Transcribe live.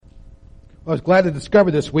I was glad to discover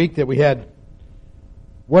this week that we had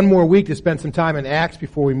one more week to spend some time in Acts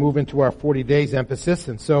before we move into our 40 days emphasis.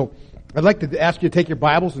 And so I'd like to ask you to take your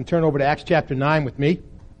Bibles and turn over to Acts chapter 9 with me.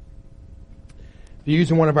 If you're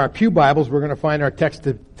using one of our pew Bibles, we're going to find our text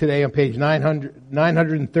today on page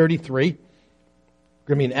 933. We're going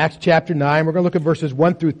to be in Acts chapter 9. We're going to look at verses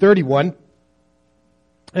 1 through 31.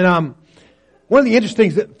 And one of the interesting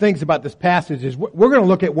things about this passage is we're going to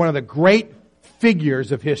look at one of the great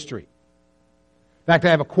figures of history. In fact,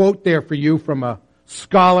 I have a quote there for you from a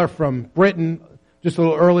scholar from Britain just a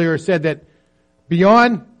little earlier. Said that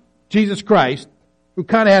beyond Jesus Christ, who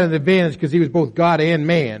kind of had an advantage because he was both God and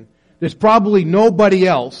man, there's probably nobody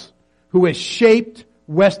else who has shaped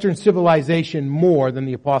Western civilization more than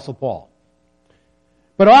the Apostle Paul.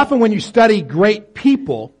 But often when you study great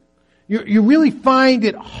people, you really find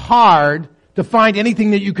it hard to find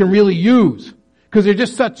anything that you can really use. Because they're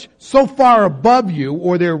just so far above you,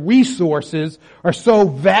 or their resources are so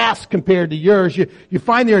vast compared to yours, you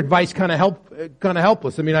find their advice kind of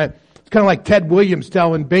helpless. I mean, it's kind of like Ted Williams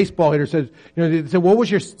telling baseball hitters, they said, "What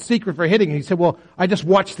was your secret for hitting?" And he said, "Well, I just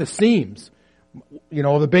watched the seams,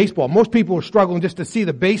 the baseball." Most people are struggling just to see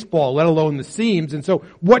the baseball, let alone the seams. And so,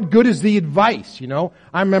 what good is the advice?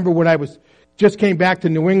 I remember when I just came back to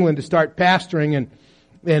New England to start pastoring,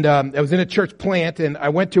 and I was in a church plant, and I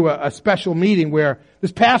went to a special meeting where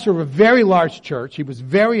this pastor of a very large church, he was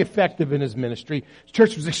very effective in his ministry, his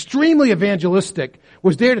church was extremely evangelistic,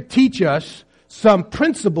 was there to teach us some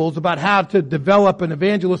principles about how to develop an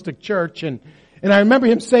evangelistic church. And I remember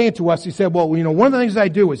him saying to us, he said, "Well, one of the things I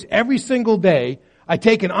do is every single day I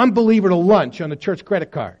take an unbeliever to lunch on the church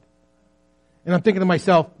credit card." And I'm thinking to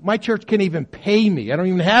myself, my church can't even pay me. I don't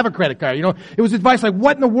even have a credit card. It was advice like,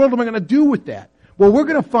 what in the world am I going to do with that? Well, we're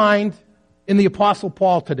going to find in the Apostle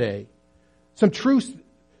Paul today some truths,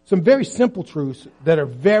 some very simple truths that are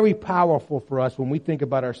very powerful for us when we think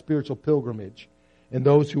about our spiritual pilgrimage and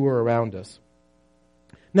those who are around us.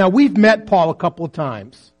 Now, we've met Paul a couple of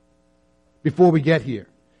times before we get here.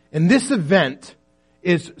 And this event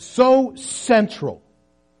is so central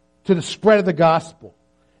to the spread of the gospel.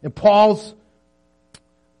 And Paul's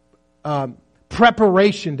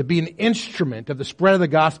preparation to be an instrument of the spread of the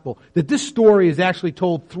gospel, that this story is actually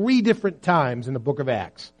told 3 different times in the book of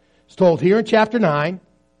Acts. It's told here in chapter 9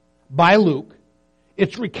 by Luke.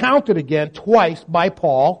 It's recounted again twice by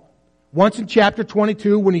Paul. Once in chapter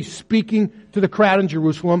 22 when he's speaking to the crowd in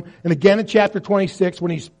Jerusalem, and again in chapter 26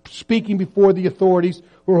 when he's speaking before the authorities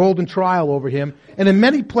who are holding trial over him. And in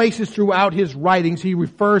many places throughout his writings, he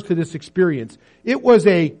refers to this experience. It was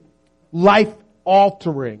a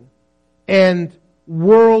life-altering and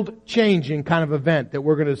world-changing kind of event that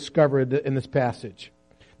we're going to discover in this passage.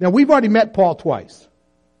 Now, we've already met Paul twice.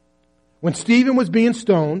 When Stephen was being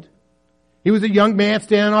stoned, he was a young man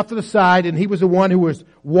standing off to the side, and he was the one who was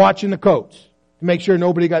watching the coats to make sure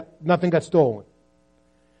nothing got stolen.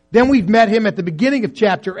 Then we've met him at the beginning of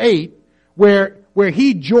chapter 8, where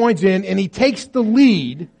he joins in and he takes the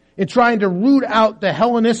lead in trying to root out the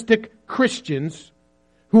Hellenistic Christians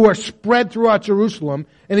who are spread throughout Jerusalem,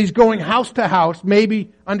 and he's going house to house,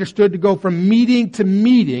 maybe understood to go from meeting to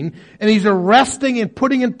meeting, and he's arresting and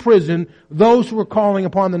putting in prison those who are calling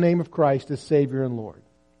upon the name of Christ as Savior and Lord.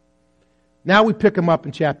 Now we pick him up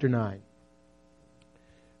in chapter 9.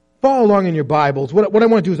 Follow along in your Bibles. What I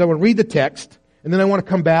want to do is I want to read the text, and then I want to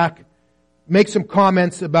come back, make some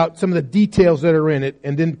comments about some of the details that are in it,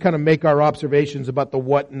 and then kind of make our observations about the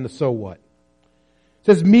what and the so what. It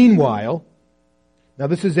says, "Meanwhile," now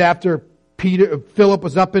this is after Philip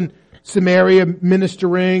was up in Samaria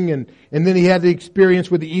ministering, and then he had the experience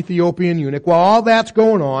with the Ethiopian eunuch. While all that's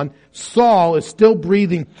going on, Saul is still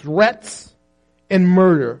breathing threats and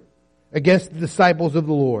murder against the disciples of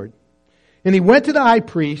the Lord. And he went to the high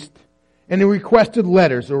priest and he requested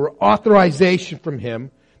letters or authorization from him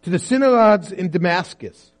to the synagogues in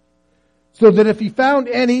Damascus, so that if he found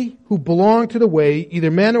any who belonged to the way, either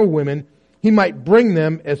men or women, he might bring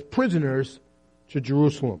them as prisoners to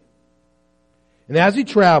Jerusalem. And as he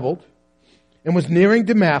traveled and was nearing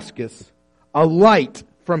Damascus, a light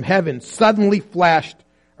from heaven suddenly flashed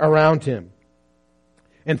around him.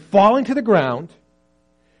 And falling to the ground,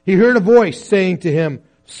 he heard a voice saying to him,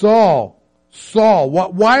 "Saul, Saul,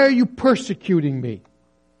 why are you persecuting me?"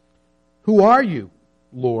 "Who are you,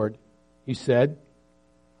 Lord?" he said.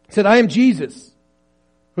 He said, "I am Jesus,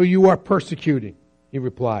 who you are persecuting," he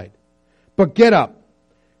replied. "But get up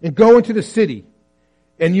and go into the city,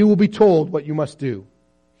 and you will be told what you must do."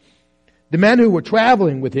 The men who were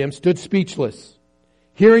traveling with him stood speechless,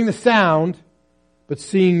 hearing the sound, but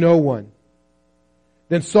seeing no one.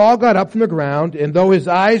 Then Saul got up from the ground, and though his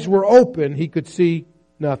eyes were open, he could see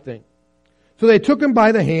nothing. So they took him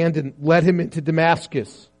by the hand and led him into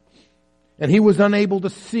Damascus. And he was unable to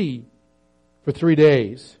see for 3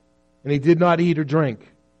 days, and he did not eat or drink.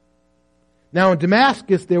 Now in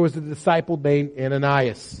Damascus there was a disciple named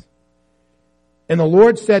Ananias. And the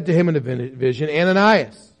Lord said to him in a vision,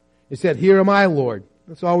 Ananias. He said, Here am I, Lord.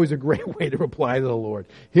 That's always a great way to reply to the Lord.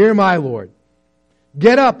 Here am I, Lord.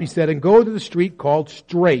 Get up, he said, and go to the street called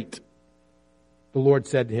Straight. The Lord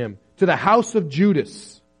said to him, to the house of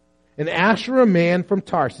Judas, and ask for a man from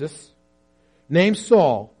Tarsus named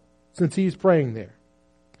Saul, since he is praying there.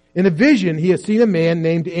 In a vision, he has seen a man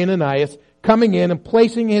named Ananias coming in and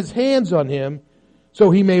placing his hands on him so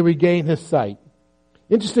he may regain his sight.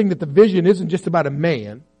 Interesting that the vision isn't just about a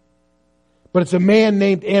man, but it's a man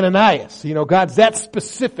named Ananias. You know, God's that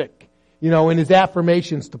specific, in his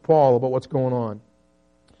affirmations to Paul about what's going on.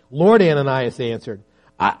 Lord, Ananias answered,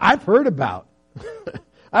 I've heard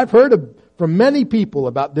from many people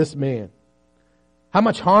about this man, how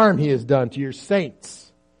much harm he has done to your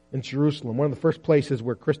saints in Jerusalem. One of the first places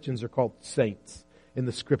where Christians are called saints in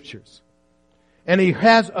the scriptures. And he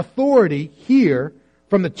has authority here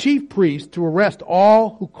from the chief priest to arrest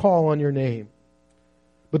all who call on your name.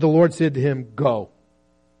 But the Lord said to him, Go.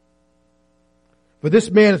 For this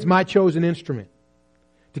man is my chosen instrument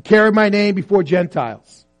to carry my name before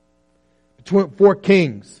Gentiles, before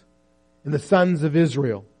kings and the sons of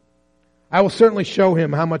Israel. I will certainly show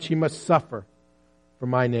him how much he must suffer for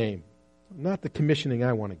my name. Not the commissioning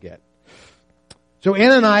I want to get. So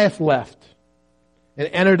Ananias left and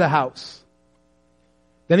entered the house.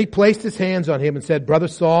 Then he placed his hands on him and said, Brother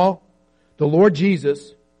Saul, the Lord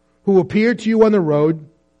Jesus, who appeared to you on the road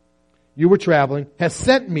you were traveling, has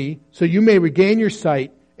sent me so you may regain your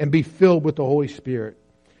sight and be filled with the Holy Spirit.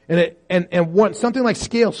 And something like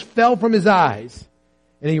scales fell from his eyes,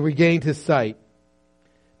 and he regained his sight.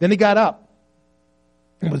 Then he got up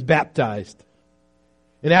and was baptized.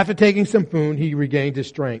 And after taking some food, he regained his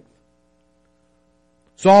strength.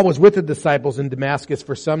 Saul was with the disciples in Damascus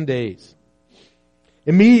for some days.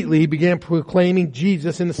 Immediately he began proclaiming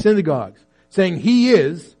Jesus in the synagogues, saying, He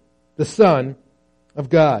is the Son of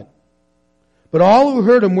God. But all who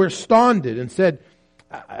heard him were astounded and said,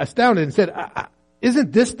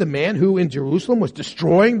 Isn't this the man who in Jerusalem was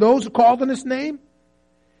destroying those who called on his name?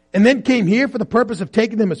 And then came here for the purpose of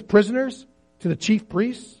taking them as prisoners to the chief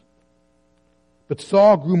priests? But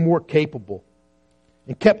Saul grew more capable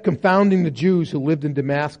and kept confounding the Jews who lived in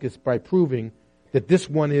Damascus by proving that this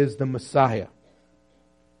one is the Messiah.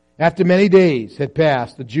 After many days had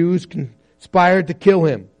passed, the Jews conspired to kill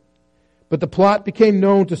him, but the plot became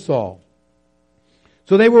known to Saul.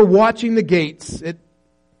 So they were watching the gates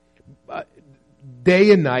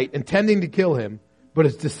day and night, intending to kill him, but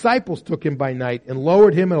his disciples took him by night and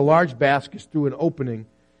lowered him in a large basket through an opening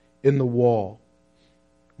in the wall.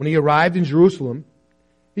 When he arrived in Jerusalem,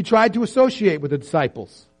 he tried to associate with the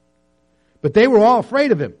disciples, but they were all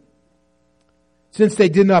afraid of him, since they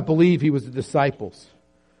did not believe he was the disciples.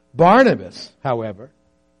 Barnabas, however,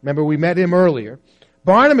 remember we met him earlier,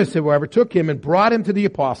 Barnabas, however, took him and brought him to the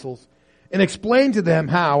apostles and explained to them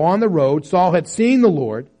how on the road Saul had seen the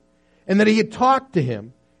Lord and that he had talked to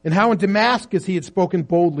him and how in Damascus he had spoken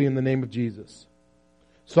boldly in the name of Jesus.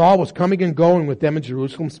 Saul was coming and going with them in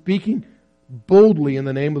Jerusalem, speaking boldly in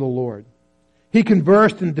the name of the Lord. He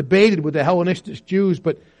conversed and debated with the Hellenistic Jews,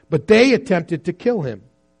 but they attempted to kill him.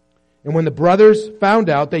 And when the brothers found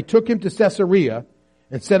out, they took him to Caesarea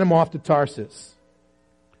and sent him off to Tarsus.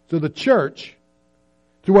 So the church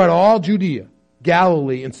throughout all Judea,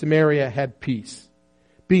 Galilee, and Samaria had peace,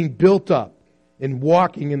 being built up and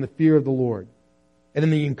walking in the fear of the Lord and in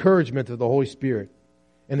the encouragement of the Holy Spirit,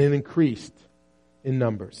 and it increased in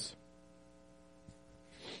numbers.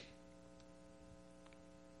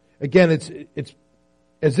 Again, it's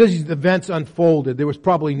as these events unfolded, there was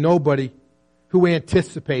probably nobody who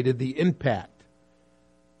anticipated the impact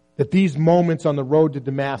that these moments on the road to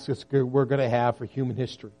Damascus were going to have for human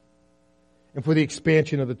history and for the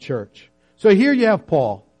expansion of the church. So here you have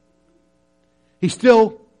Paul. He's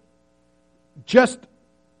still just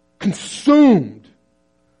consumed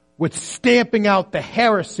with stamping out the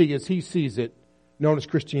heresy as he sees it, known as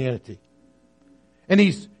Christianity. And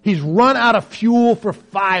he's run out of fuel for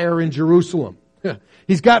fire in Jerusalem.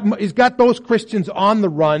 He's got those Christians on the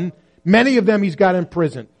run. Many of them he's got in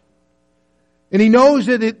prison. And he knows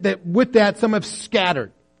that with that some have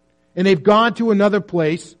scattered. And they've gone to another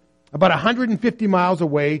place about 150 miles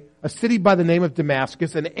away, a city by the name of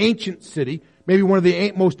Damascus, an ancient city, maybe one of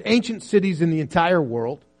the most ancient cities in the entire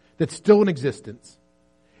world that's still in existence.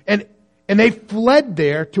 And they fled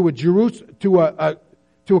there to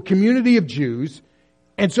a community of Jews.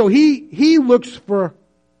 And so he looks for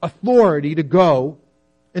authority to go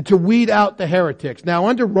and to weed out the heretics. Now,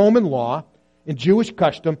 under Roman law and Jewish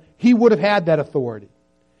custom, he would have had that authority.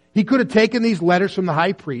 He could have taken these letters from the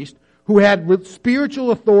high priest, who had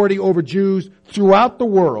spiritual authority over Jews throughout the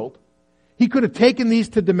world. He could have taken these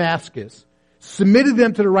to Damascus, submitted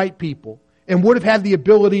them to the right people, and would have had the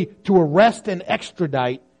ability to arrest and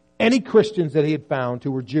extradite any Christians that he had found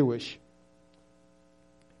who were Jewish.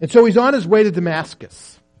 And so he's on his way to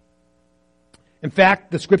Damascus. In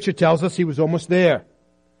fact, the scripture tells us he was almost there.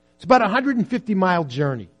 It's about a 150-mile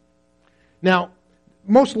journey. Now,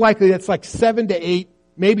 most likely that's like 7 to 8,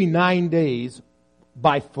 maybe 9 days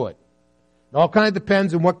by foot. It all kind of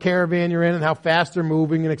depends on what caravan you're in and how fast they're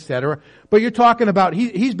moving and etc. But you're talking about,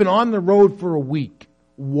 he's been on the road for a week,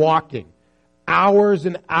 walking, hours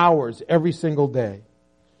and hours every single day.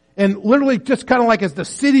 And literally just kind of like as the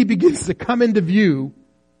city begins to come into view,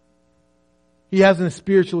 he has a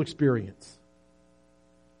spiritual experience.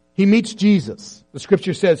 He meets Jesus. The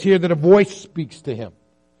scripture says here that a voice speaks to him.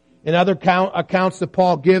 In other accounts that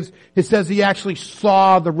Paul gives, it says he actually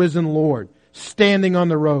saw the risen Lord standing on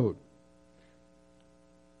the road.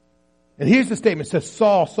 And here's the statement. It says,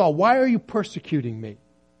 Saul, Saul, why are you persecuting me?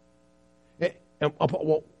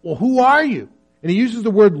 Well, who are you? And he uses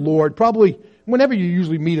the word Lord. Probably whenever you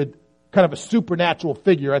usually meet a kind of a supernatural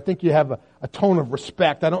figure, I think you have a tone of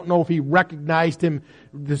respect. I don't know if he recognized him,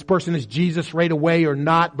 this person is Jesus right away or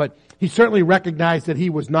not, but he certainly recognized that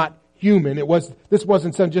he was not human. This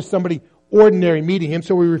wasn't just somebody ordinary meeting him,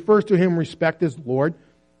 so he refers to him in respect as Lord.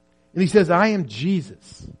 And he says, I am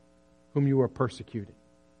Jesus, whom you are persecuting.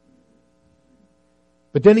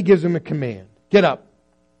 But then he gives him a command. Get up,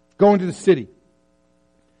 go into the city,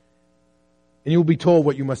 and you will be told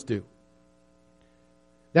what you must do.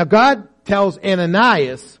 Now God tells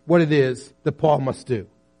Ananias what it is that Paul must do.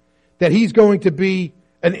 That he's going to be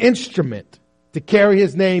an instrument to carry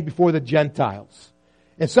his name before the Gentiles.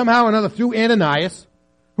 And somehow or another through Ananias,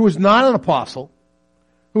 who is not an apostle,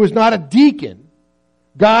 who is not a deacon,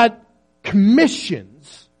 God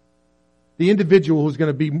commissions the individual who's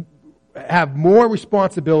going to have more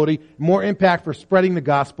responsibility, more impact for spreading the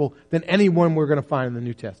gospel than anyone we're going to find in the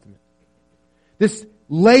New Testament. This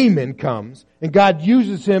layman comes, and God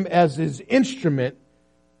uses him as his instrument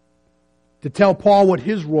to tell Paul what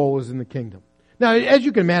his role is in the kingdom. Now, as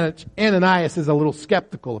you can imagine, Ananias is a little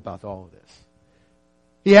skeptical about all of this.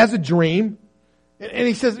 He has a dream, and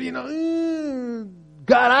he says,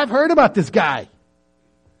 God, I've heard about this guy.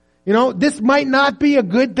 This might not be a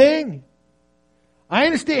good thing. I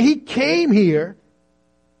understand he came here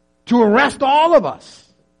to arrest all of us.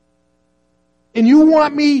 And you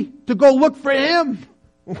want me to go look for him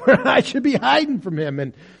where I should be hiding from him.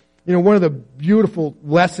 And, one of the beautiful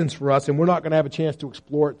lessons for us, and we're not going to have a chance to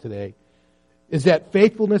explore it today, is that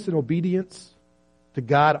faithfulness and obedience to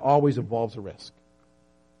God always involves a risk.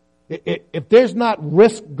 If there's not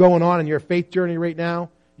risk going on in your faith journey right now,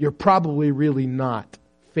 you're probably really not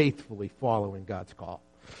faithfully following God's call.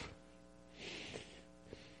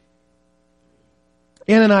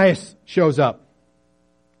 Ananias shows up.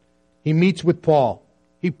 He meets with Paul.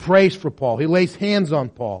 He prays for Paul. He lays hands on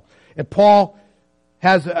Paul. And Paul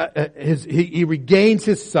he regains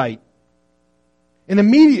his sight. And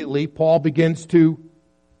immediately Paul begins to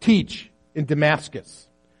teach in Damascus.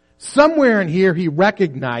 Somewhere in here he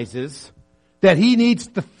recognizes that he needs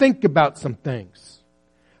to think about some things.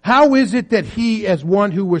 How is it that he, as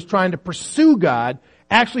one who was trying to pursue God,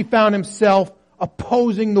 actually found himself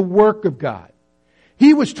opposing the work of God?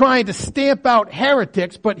 He was trying to stamp out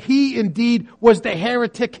heretics, but he indeed was the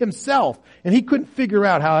heretic himself. And he couldn't figure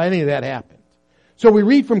out how any of that happened. So we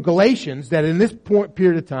read from Galatians that in this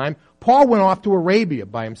period of time, Paul went off to Arabia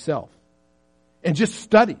by himself and just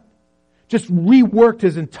studied. Just reworked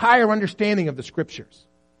his entire understanding of the Scriptures.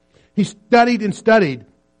 He studied and studied.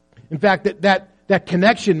 In fact, that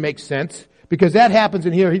connection makes sense because that happens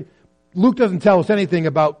in here. Luke doesn't tell us anything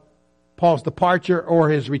about Paul's departure or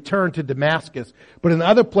his return to Damascus. But in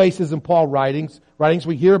other places in Paul's writings,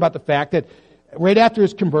 we hear about the fact that right after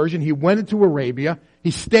his conversion, he went into Arabia.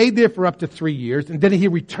 He stayed there for up to 3 years, and then he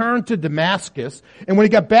returned to Damascus. And when he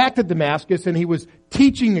got back to Damascus and he was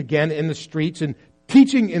teaching again in the streets and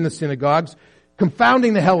teaching in the synagogues,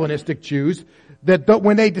 confounding the Hellenistic Jews, that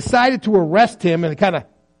when they decided to arrest him and kind of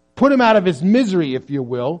put him out of his misery, if you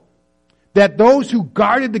will, that those who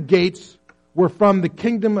guarded the gates were from the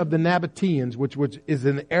kingdom of the Nabateans, which is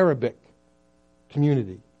an Arabic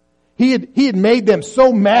community. He had made them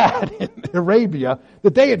so mad in Arabia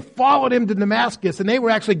that they had followed him to Damascus, and they were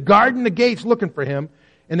actually guarding the gates looking for him,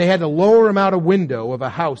 and they had to lower him out a window of a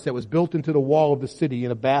house that was built into the wall of the city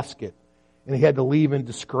in a basket, and he had to leave in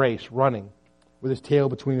disgrace running with his tail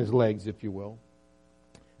between his legs, if you will.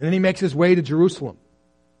 And then he makes his way to Jerusalem.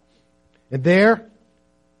 And there,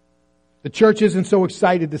 the church isn't so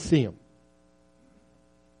excited to see him.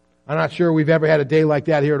 I'm not sure we've ever had a day like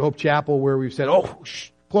that here at Hope Chapel where we've said,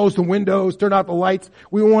 close the windows, turn out the lights.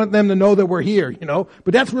 We want them to know that we're here,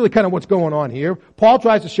 But that's really kind of what's going on here. Paul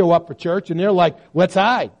tries to show up for church, and they're like, let's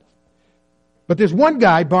hide. But there's one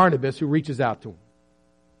guy, Barnabas, who reaches out to him.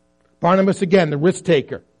 Barnabas, again, the risk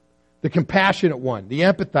taker, the compassionate one, the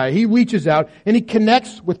empathizer. He reaches out, and he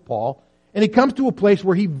connects with Paul, and he comes to a place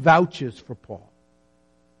where he vouches for Paul.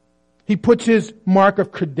 He puts his mark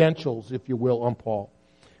of credentials, if you will, on Paul.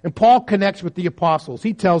 And Paul connects with the apostles.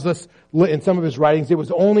 He tells us in some of his writings it was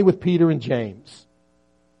only with Peter and James.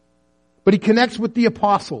 But he connects with the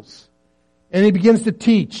apostles. And he begins to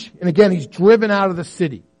teach. And again, he's driven out of the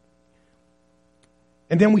city.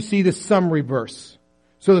 And then we see this summary verse.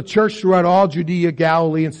 So the church throughout all Judea,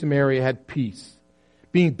 Galilee, and Samaria had peace,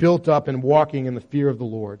 being built up and walking in the fear of the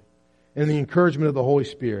Lord, and the encouragement of the Holy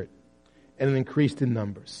Spirit, and increased in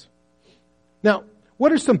numbers. Now,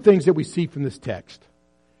 what are some things that we see from this text?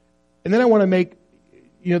 And then I want to make,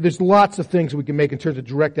 there's lots of things we can make in terms of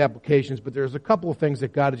direct applications, but there's a couple of things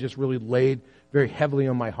that God has just really laid very heavily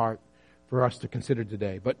on my heart for us to consider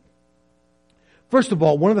today. But first of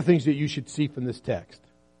all, one of the things that you should see from this text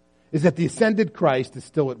is that the ascended Christ is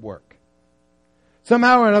still at work.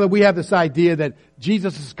 Somehow or another, we have this idea that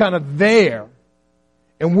Jesus is kind of there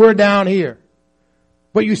and we're down here.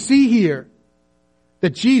 But you see here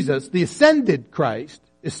that Jesus, the ascended Christ,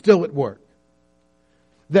 is still at work.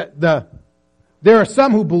 There are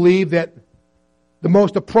some who believe that the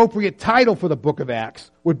most appropriate title for the book of Acts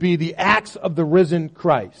would be the Acts of the Risen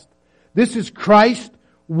Christ. This is Christ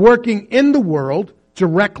working in the world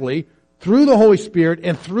directly through the Holy Spirit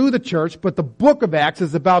and through the church, but the book of Acts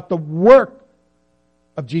is about the work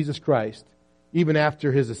of Jesus Christ, even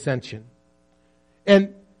after his ascension.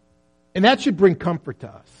 And that should bring comfort to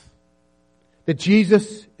us, that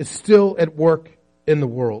Jesus is still at work in the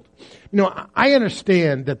world. I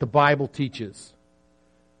understand that the Bible teaches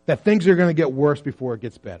that things are going to get worse before it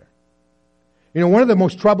gets better. One of the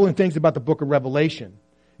most troubling things about the book of Revelation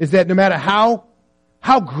is that no matter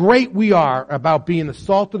how great we are about being the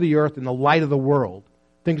salt of the earth and the light of the world,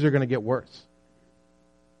 things are going to get worse.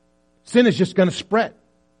 Sin is just going to spread.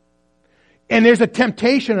 And there's a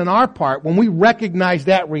temptation on our part when we recognize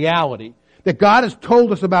that reality that God has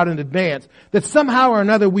told us about in advance, that somehow or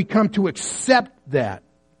another we come to accept that.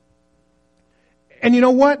 And you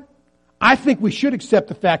know what? I think we should accept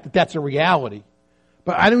the fact that that's a reality.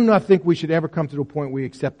 But I do not think we should ever come to the point where we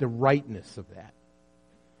accept the rightness of that.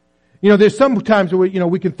 There's some times where,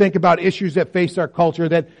 we can think about issues that face our culture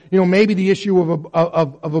that, maybe the issue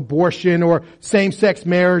of abortion or same-sex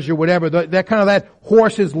marriage or whatever, that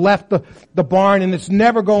horse has left the barn and it's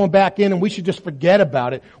never going back in and we should just forget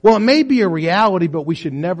about it. Well, it may be a reality, but we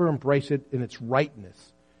should never embrace it in its rightness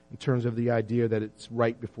in terms of the idea that it's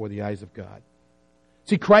right before the eyes of God.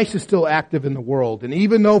 See, Christ is still active in the world, and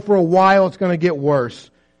even though for a while it's going to get worse,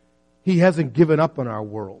 he hasn't given up on our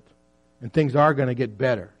world, and things are going to get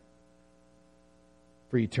better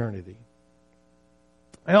for eternity.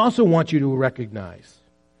 I also want you to recognize,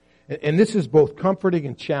 and this is both comforting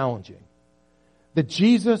and challenging, that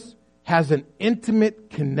Jesus has an intimate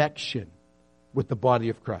connection with the body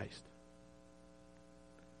of Christ.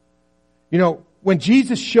 When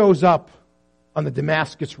Jesus shows up on the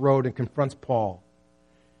Damascus Road and confronts Paul,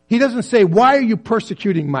 he doesn't say, "Why are you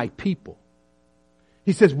persecuting my people?"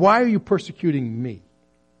 He says, "Why are you persecuting me?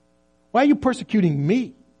 Why are you persecuting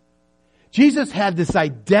me?" Jesus had this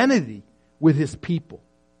identity with his people.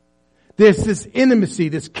 There's this intimacy,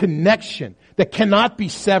 this connection that cannot be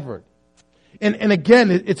severed. And again,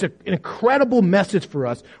 it's an incredible message for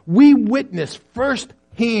us. We witness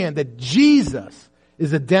firsthand that Jesus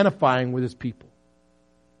is identifying with his people.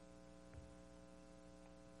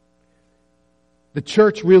 The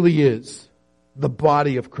church really is the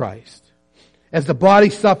body of Christ. As the body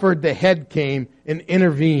suffered, the head came and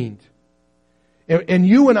intervened. And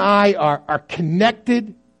you and I are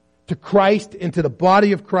connected to Christ and to the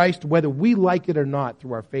body of Christ, whether we like it or not,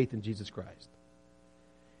 through our faith in Jesus Christ.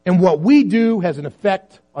 And what we do has an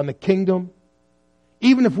effect on the kingdom,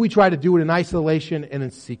 even if we try to do it in isolation and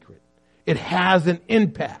in secret. It has an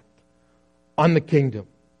impact on the kingdom.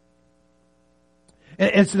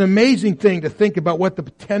 And it's an amazing thing to think about what the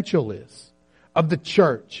potential is of the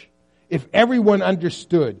church if everyone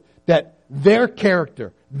understood that their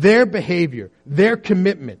character, their behavior, their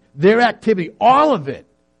commitment, their activity, all of it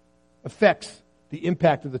affects the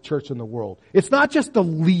impact of the church in the world. It's not just the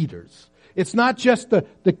leaders. It's not just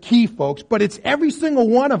the key folks, but it's every single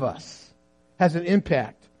one of us has an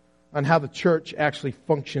impact on how the church actually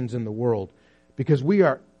functions in the world, because we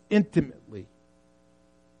are intimately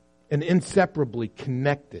and inseparably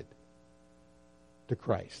connected to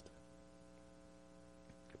Christ.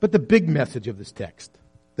 But the big message of this text,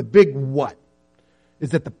 the big what,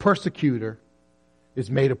 is that the persecutor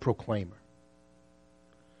is made a proclaimer.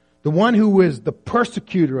 The one who is the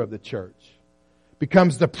persecutor of the church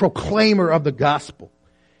becomes the proclaimer of the gospel.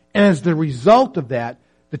 And as the result of that,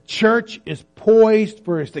 the church is poised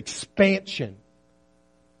for its expansion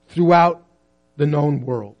throughout the known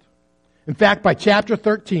world. In fact, by chapter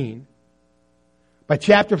 13,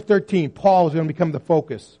 Paul is going to become the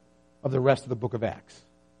focus of the rest of the book of Acts.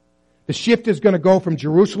 The shift is going to go from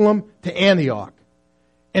Jerusalem to Antioch.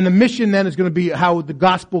 And the mission then is going to be how the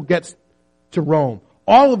gospel gets to Rome.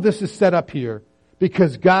 All of this is set up here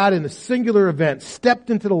because God, in a singular event, stepped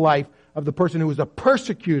into the life of the person who was a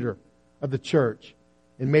persecutor of the church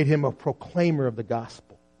and made him a proclaimer of the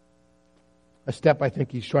gospel. A step I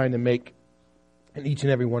think he's trying to make in each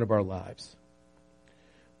and every one of our lives.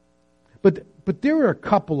 But there are a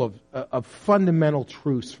couple of fundamental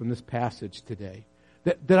truths from this passage today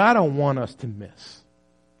that I don't want us to miss.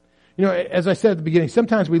 You know, as I said at the beginning,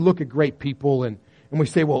 sometimes we look at great people and we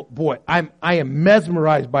say, well, boy, I am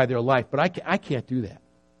mesmerized by their life, but I can't do that.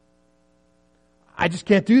 I just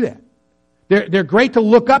can't do that. They're great to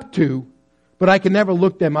look up to, but I can never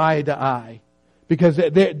look them eye to eye because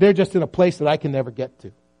they're just in a place that I can never get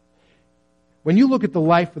to. When you look at the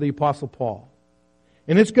life of the Apostle Paul,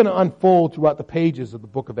 and it's going to unfold throughout the pages of the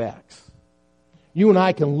book of Acts, you and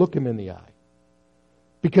I can look him in the eye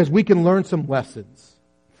because we can learn some lessons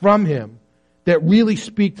from him that really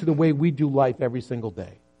speak to the way we do life every single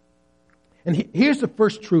day. And here's the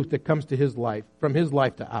first truth that comes to his life, from his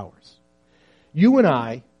life to ours. You and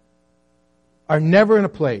I are never in a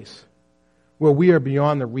place where we are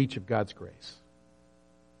beyond the reach of God's grace.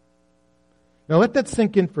 Now let that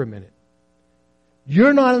sink in for a minute.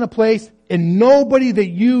 You're not in a place, and nobody that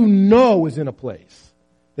you know is in a place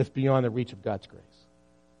that's beyond the reach of God's grace.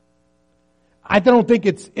 I don't think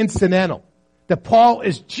it's incidental that Paul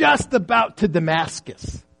is just about to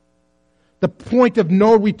Damascus, the point of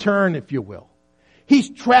no return, if you will.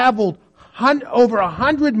 He's traveled over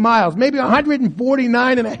 100 miles, maybe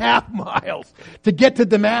 149 and a half miles to get to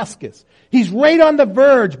Damascus. He's right on the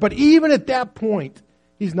verge, but even at that point,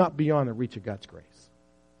 he's not beyond the reach of God's grace.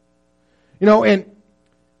 You know, and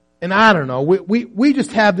I don't know, we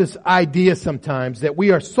just have this idea sometimes that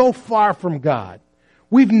we are so far from God.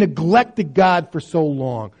 We've neglected God for so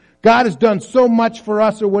long. God has done so much for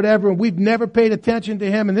us or whatever, and we've never paid attention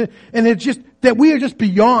to Him. And it's just that we are just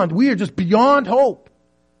beyond hope.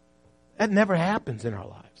 That never happens in our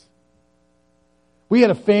lives. We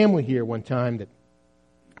had a family here one time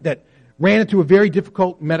that ran into a very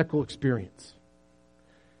difficult medical experience.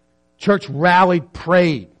 Church rallied,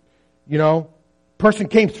 prayed, you know. Person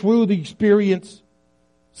came through the experience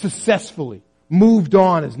successfully, moved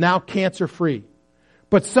on, is now cancer-free.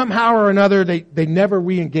 But somehow or another, they never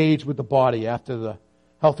re-engaged with the body after the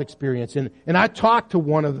health experience. And I talked to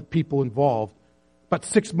one of the people involved about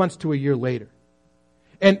 6 months to a year later.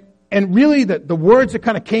 And really the words that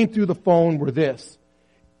kind of came through the phone were this.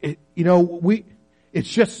 It's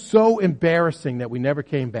just so embarrassing that we never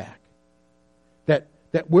came back.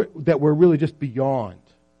 That we're really just beyond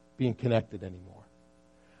being connected anymore.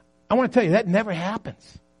 I want to tell you, that never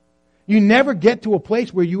happens. You never get to a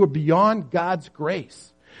place where you are beyond God's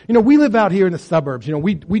grace. You know, we live out here in the suburbs. You know,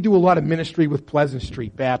 we do a lot of ministry with Pleasant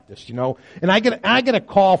Street Baptist, you know. And I get a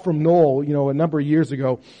call from Noel, you know, a number of years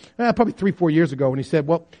ago, probably 3-4 years ago, and he said,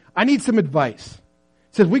 well, I need some advice.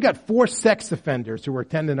 He says, we got 4 sex offenders who are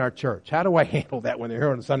attending our church. How do I handle that when they're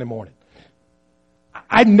here on a Sunday morning?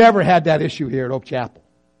 I've never had that issue here at Oak Chapel.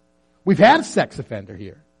 We've had a sex offender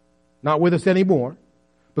here. Not with us anymore.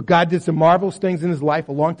 But God did some marvelous things in his life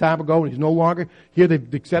a long time ago, and he's no longer here,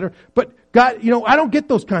 et cetera. But God, you know, I don't get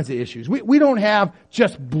those kinds of issues. We don't have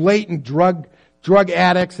just blatant drug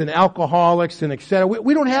addicts and alcoholics and et cetera.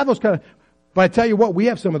 We don't have those kind of, but I tell you what, we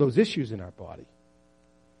have some of those issues in our body.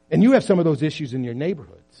 And you have some of those issues in your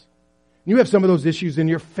neighborhoods. You have some of those issues in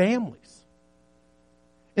your families.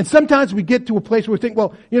 And sometimes we get to a place where we think,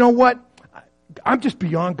 well, you know what? I'm just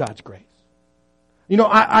beyond God's grace. You know,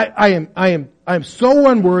 I am so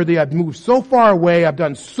unworthy. I've moved so far away. I've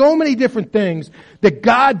done so many different things that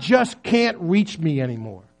God just can't reach me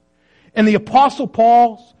anymore. And the Apostle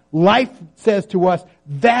Paul's life says to us,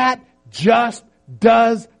 that just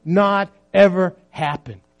does not ever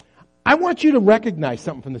happen. I want you to recognize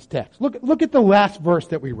something from this text. Look at the last verse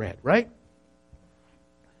that we read, right?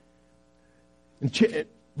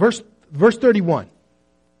 Verse 31.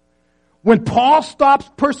 When Paul stops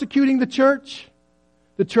persecuting the church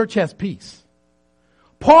has peace.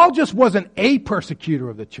 Paul just wasn't a persecutor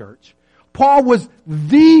of the church. Paul was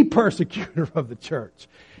the persecutor of the church.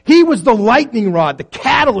 He was the lightning rod, the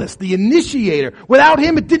catalyst, the initiator. Without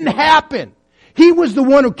him, it didn't happen. He was the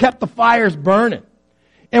one who kept the fires burning.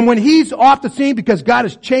 And when he's off the scene because God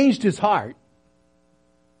has changed his heart,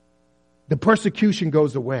 the persecution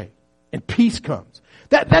goes away and peace comes.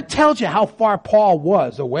 That tells you how far Paul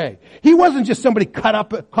was away. He wasn't just somebody caught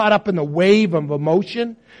up in the wave of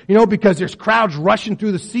emotion, because there's crowds rushing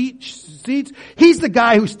through the seats. He's the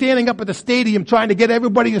guy who's standing up at the stadium trying to get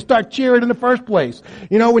everybody to start cheering in the first place.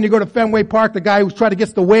 When you go to Fenway Park, the guy who's trying to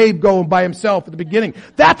get the wave going by himself at the beginning.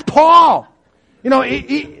 That's Paul. He's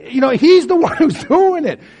the one who's doing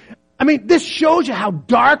it. I mean, this shows you how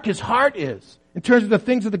dark his heart is in terms of the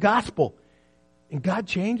things of the gospel. And God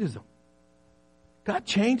changes him. God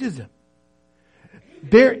changes him.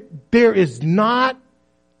 There is not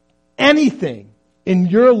anything in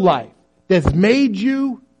your life that's made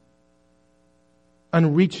you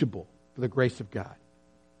unreachable for the grace of God.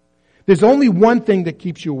 There's only one thing that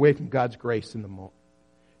keeps you away from God's grace in the moment.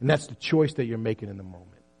 And that's the choice that you're making in the moment.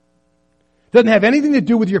 It doesn't have anything to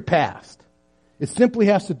do with your past. It simply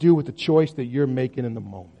has to do with the choice that you're making in the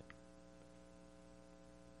moment.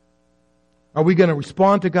 Are we going to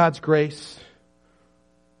respond to God's grace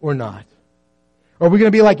or not? Are we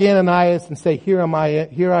going to be like Ananias and say, here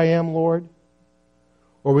I am, Lord?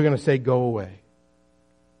 Or are we going to say, go away?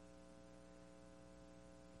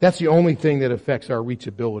 That's the only thing that affects our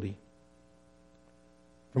reachability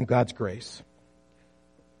from God's grace.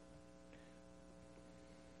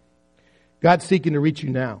 God's seeking to reach you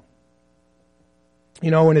now.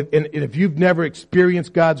 And if you've never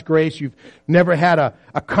experienced God's grace, you've never had a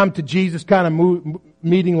come to Jesus kind of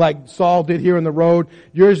meeting like Saul did here on the road,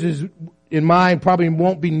 yours is, in mine, probably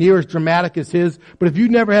won't be near as dramatic as his. But if you've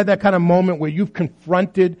never had that kind of moment where you've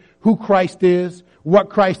confronted who Christ is, what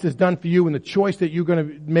Christ has done for you, and the choice that you're going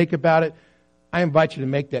to make about it, I invite you to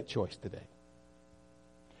make that choice today.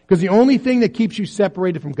 Because the only thing that keeps you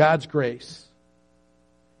separated from God's grace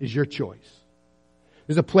is your choice.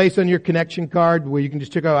 There's a place on your connection card where you can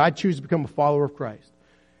just check out, I choose to become a follower of Christ.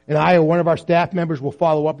 And I or one of our staff members will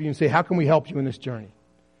follow up with you and say, how can we help you in this journey?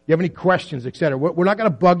 You have any questions, etc. We're not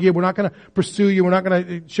going to bug you. We're not going to pursue you. We're not going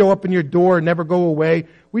to show up in your door and never go away.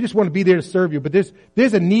 We just want to be there to serve you. But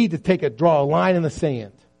there's a need to draw a line in the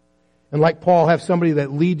sand. And like Paul, have somebody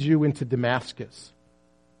that leads you into Damascus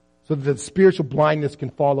so that the spiritual blindness can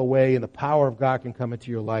fall away and the power of God can come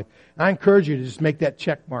into your life. And I encourage you to just make that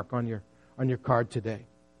check mark on your card today.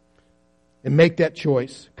 And make that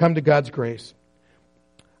choice. Come to God's grace.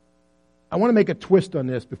 I want to make a twist on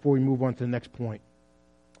this before we move on to the next point.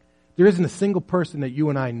 There isn't a single person that you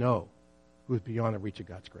and I know who is beyond the reach of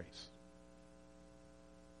God's grace.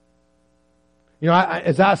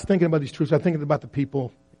 As I was thinking about these truths, I'm thinking about the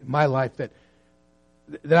people in my life that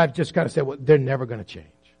I've just kind of said, well, they're never going to change.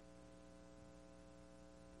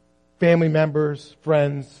 Family members,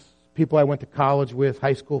 friends, people I went to college with,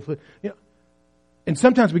 high school. And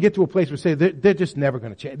sometimes we get to a place where we say, they're just never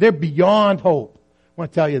going to change. They're beyond hope. I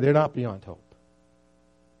want to tell you, they're not beyond hope.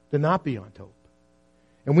 They're not beyond hope.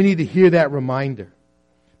 And we need to hear that reminder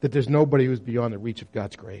that there's nobody who's beyond the reach of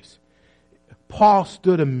God's grace. Paul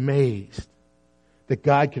stood amazed that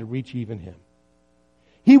God could reach even him.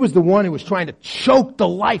 He was the one who was trying to choke the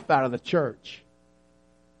life out of the church.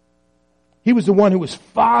 He was the one who was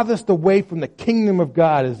farthest away from the kingdom of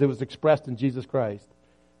God as it was expressed in Jesus Christ.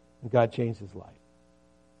 And God changed his life.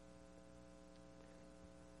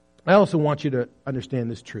 I also want you to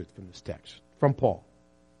understand this truth from this text, from Paul.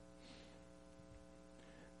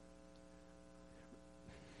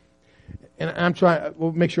 And I'm trying,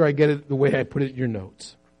 we'll make sure I get it the way I put it in your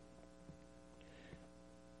notes.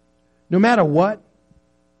 No matter what,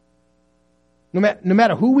 no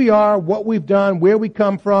matter who we are, what we've done, where we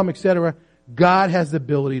come from, etc., God has the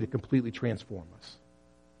ability to completely transform us.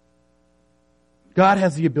 God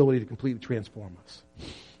has the ability to completely transform us.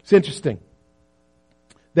 It's interesting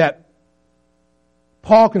that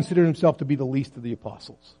Paul considered himself to be the least of the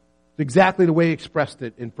apostles. It's exactly the way he expressed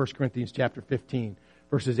it in 1 Corinthians chapter 15,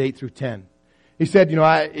 verses 8 through 10. He said,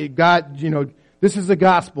 this is the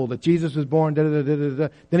gospel, that Jesus was born, da, da, da, da, da.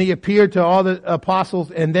 Then he appeared to all the apostles,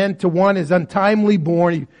 and then to one is untimely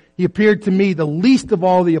born. He appeared to me, the least of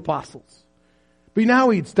all the apostles. But you know how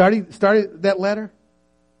he started that letter?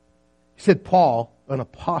 He said, Paul, an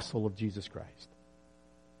apostle of Jesus Christ.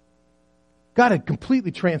 God had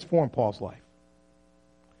completely transformed Paul's life.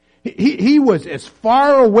 He was as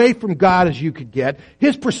far away from God as you could get.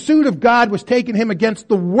 His pursuit of God was taking him against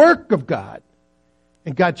the work of God.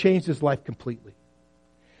 And God changed his life completely.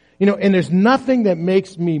 And there's nothing that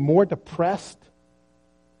makes me more depressed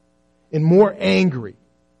and more angry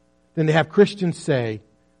than to have Christians say,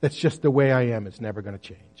 that's just the way I am, it's never going to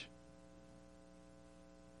change.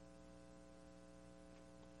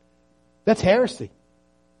 That's heresy.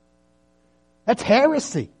 That's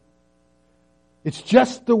heresy. It's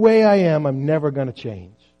just the way I am, I'm never going to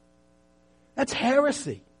change. That's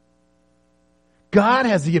heresy. God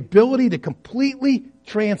has the ability to completely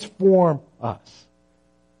transform us.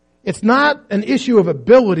 It's not an issue of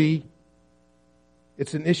ability,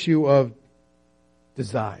 it's an issue of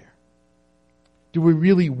desire. Do we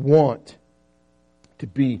really want to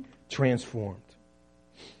be transformed?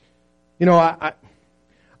 I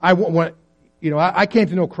came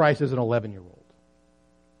to know Christ as an 11-year-old.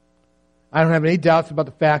 I don't have any doubts about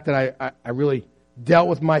the fact that I really dealt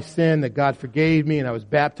with my sin, that God forgave me, and I was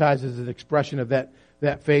baptized as an expression of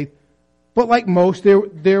that faith. But like most,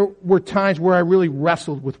 there were times where I really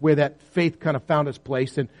wrestled with where that faith kind of found its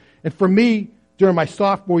place. And for me, during my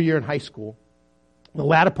sophomore year in high school, the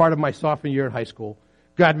latter part of my sophomore year in high school,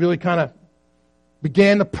 God really kind of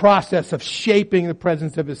began the process of shaping the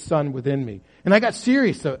presence of His Son within me. And I got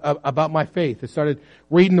serious about my faith. I started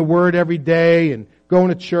reading the Word every day and going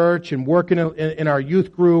to church and working in our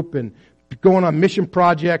youth group and going on mission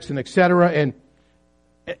projects and et cetera. And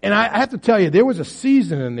I have to tell you, there was a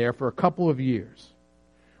season in there for a couple of years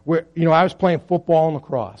where, I was playing football and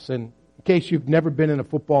lacrosse. And in case you've never been in a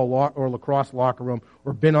football or lacrosse locker room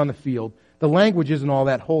or been on the field, the language isn't all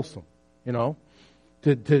that wholesome,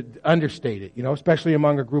 to understate it, especially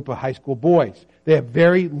among a group of high school boys. They have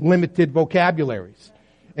very limited vocabularies.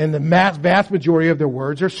 And the vast majority of their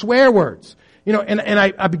words are swear words. And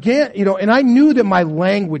I began, and I knew that my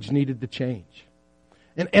language needed to change.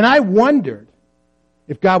 And I wondered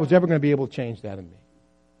if God was ever going to be able to change that in me.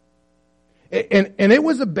 And it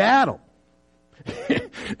was a battle.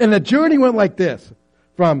 And the journey went like this.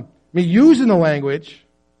 From me using the language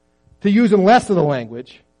to using less of the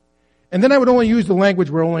language. And then I would only use the language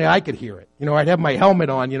where only I could hear it. I'd have my helmet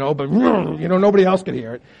on, but nobody else could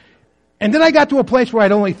hear it. And then I got to a place where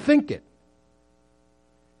I'd only think it.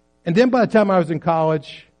 And then by the time I was in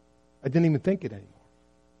college, I didn't even think it anymore.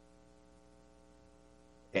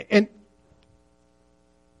 And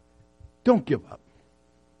don't give up.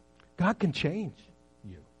 God can change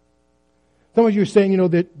you. Some of you are saying,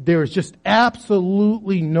 that there is just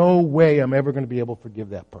absolutely no way I'm ever going to be able to forgive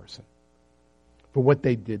that person for what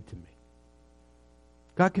they did to me.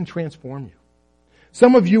 God can transform you.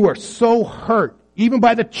 Some of you are so hurt, even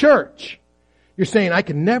by the church, you're saying, I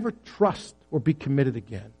can never trust or be committed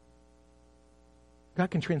again.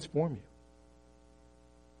 God can transform you.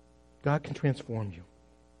 God can transform you.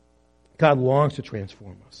 God longs to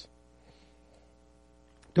transform us.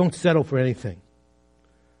 Don't settle for anything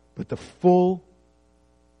but the full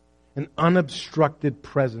and unobstructed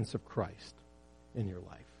presence of Christ in your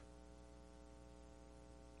life.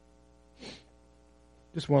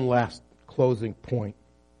 Just one last closing point.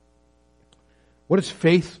 What is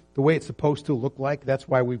faith the way it's supposed to look like? That's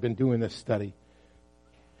why we've been doing this study.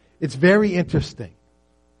 It's very interesting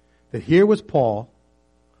that here was Paul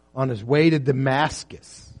on his way to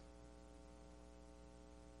Damascus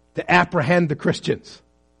to apprehend the Christians,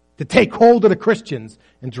 to take hold of the Christians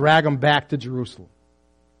and drag them back to Jerusalem.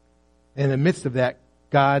 And in the midst of that,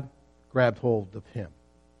 God grabbed hold of him.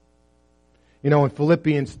 In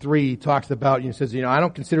Philippians 3, he talks about, he says, I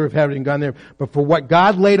don't consider if having gone there, but for what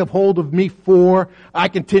God laid a hold of me for, I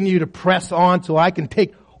continue to press on till I can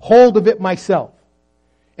take hold of it myself.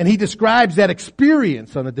 And he describes that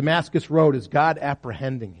experience on the Damascus Road as God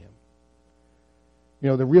apprehending him.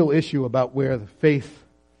 The real issue about where the faith,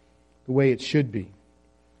 the way it should be,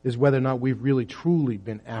 is whether or not we've really truly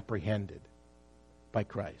been apprehended by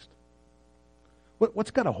Christ.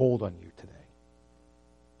 What's got a hold on you today?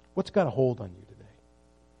 What's got a hold on you today?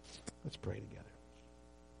 Let's pray together.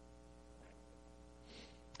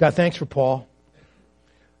 God, thanks for Paul.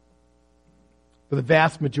 For the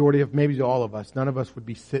vast majority of, maybe all of us, none of us would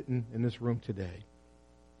be sitting in this room today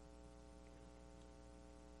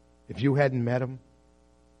if you hadn't met him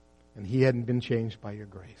and he hadn't been changed by your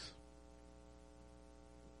grace.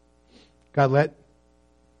 God, let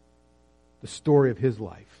the story of his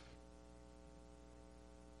life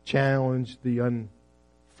challenge the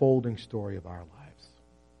unfolding story of our lives.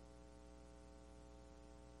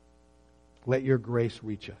 Let your grace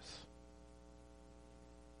reach us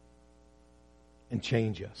and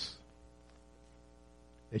change us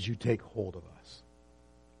as you take hold of us.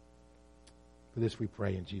 For this we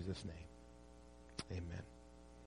pray in Jesus' name. Amen.